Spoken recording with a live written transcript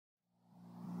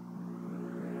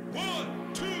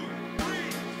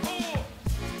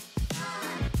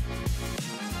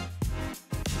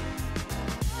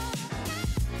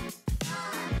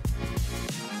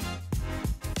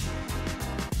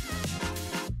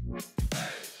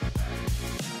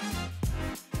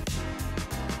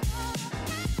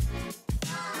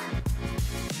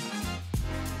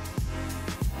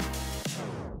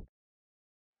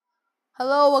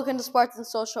Hello, welcome to Spartan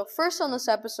Social. First on this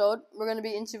episode, we're going to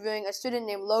be interviewing a student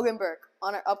named Logan Burke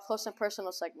on our Up Close and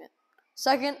Personal segment.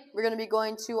 Second, we're going to be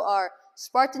going to our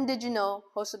Spartan Did You Know,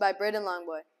 hosted by Braden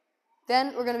Longboy.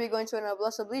 Then, we're going to be going to an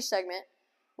Bless Oblique segment,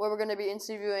 where we're going to be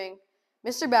interviewing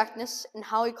Mr. Backness and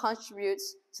how he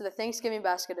contributes to the Thanksgiving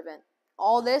basket event.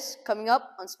 All this coming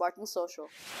up on Spartan Social.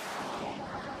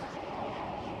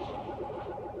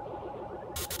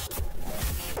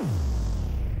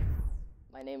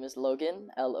 My name is Logan,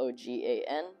 Logan,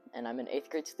 and I'm an 8th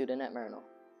grade student at Maryknoll.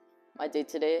 My day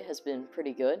today has been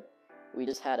pretty good. We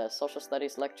just had a social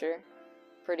studies lecture.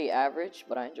 Pretty average,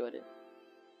 but I enjoyed it.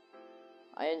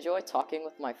 I enjoy talking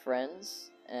with my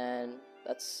friends, and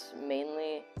that's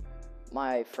mainly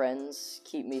my friends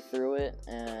keep me through it,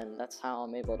 and that's how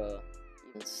I'm able to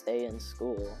even stay in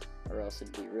school, or else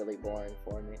it'd be really boring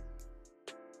for me.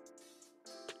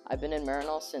 I've been in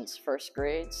Maryknoll since 1st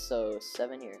grade, so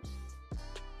 7 years.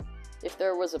 If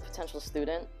there was a potential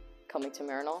student coming to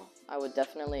Maryknoll, I would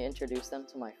definitely introduce them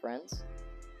to my friends.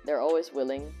 They're always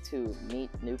willing to meet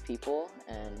new people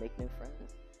and make new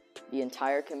friends. The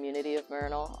entire community of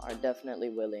Maryknoll are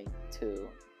definitely willing to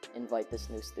invite this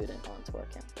new student onto our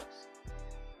campus.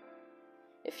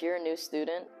 If you're a new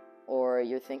student or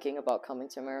you're thinking about coming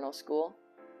to Maryknoll School,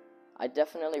 I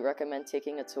definitely recommend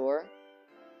taking a tour.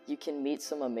 You can meet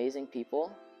some amazing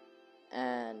people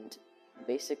and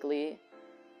basically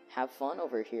have fun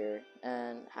over here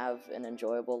and have an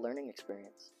enjoyable learning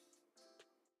experience.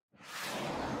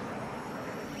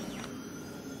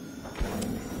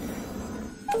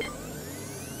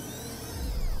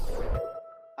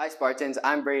 Hi Spartans,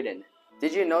 I'm Braden.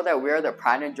 Did you know that we are the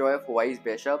pride and joy of Hawaii's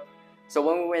bishop? So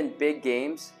when we win big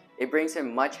games, it brings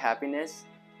him much happiness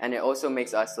and it also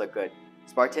makes us look good.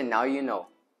 Spartan, now you know.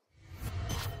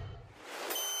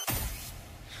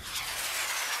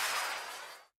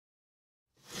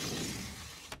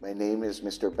 My name is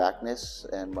Mr. Backness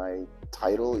and my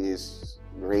title is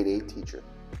Grade 8 teacher.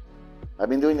 I've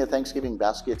been doing the Thanksgiving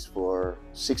baskets for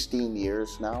 16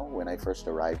 years now when I first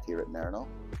arrived here at Maryknoll.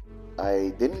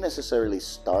 I didn't necessarily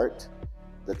start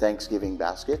the Thanksgiving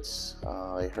baskets.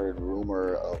 I heard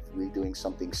rumor of redoing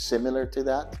something similar to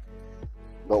that.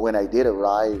 But when I did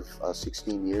arrive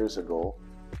 16 years ago,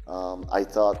 I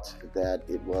thought that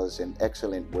it was an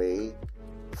excellent way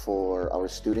for our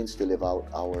students to live out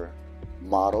our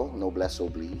motto, noblesse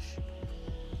oblige.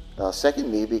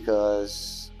 Secondly,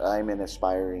 because I'm an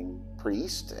aspiring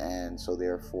priest, and so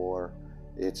therefore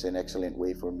it's an excellent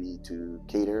way for me to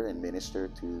cater and minister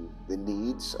to the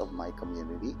needs of my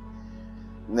community.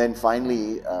 And then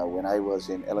finally, when I was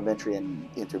in elementary and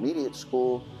intermediate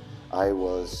school, I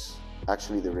was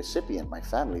actually the recipient. My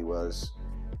family was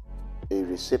a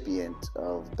recipient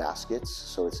of baskets,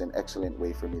 so it's an excellent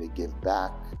way for me to give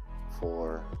back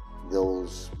for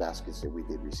those baskets that we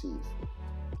did receive.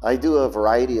 I do a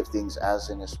variety of things as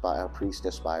a priest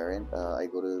aspirant. I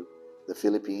go to the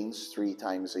Philippines 3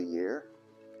 times a year,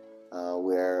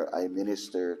 where I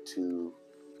minister to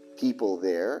people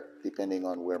there, depending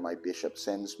on where my bishop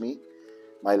sends me.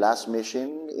 My last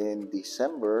mission in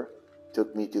December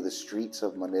took me to the streets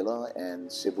of Manila and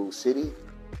Cebu City,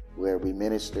 where we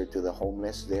ministered to the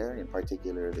homeless there, in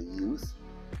particular the youth,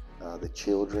 the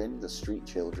children, the street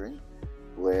children,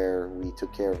 where we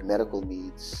took care of medical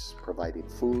needs, provided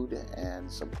food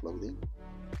and some clothing.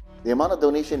 The amount of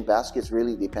donation baskets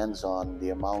really depends on the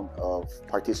amount of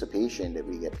participation that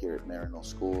we get here at Maryknoll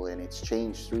School, and it's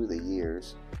changed through the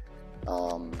years.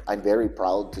 I'm very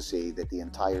proud to say that the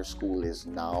entire school is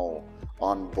now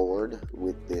on board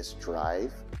with this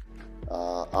drive.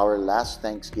 Our last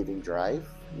Thanksgiving drive,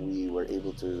 we were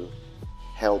able to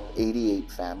help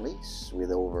 88 families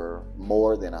with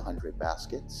more than 100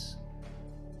 baskets.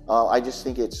 I just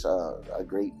think it's a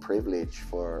great privilege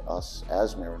for us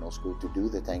as Maryknoll School to do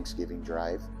the Thanksgiving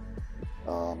drive.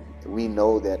 We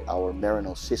know that our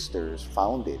Maryknoll sisters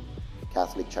founded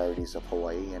Catholic Charities of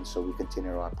Hawaii, and so we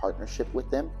continue our partnership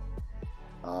with them.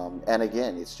 And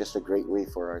again, it's just a great way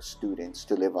for our students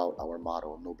to live out our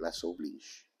motto, noblesse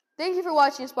oblige. Thank you for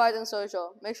watching Spartan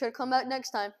Social. Make sure to come back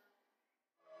next time.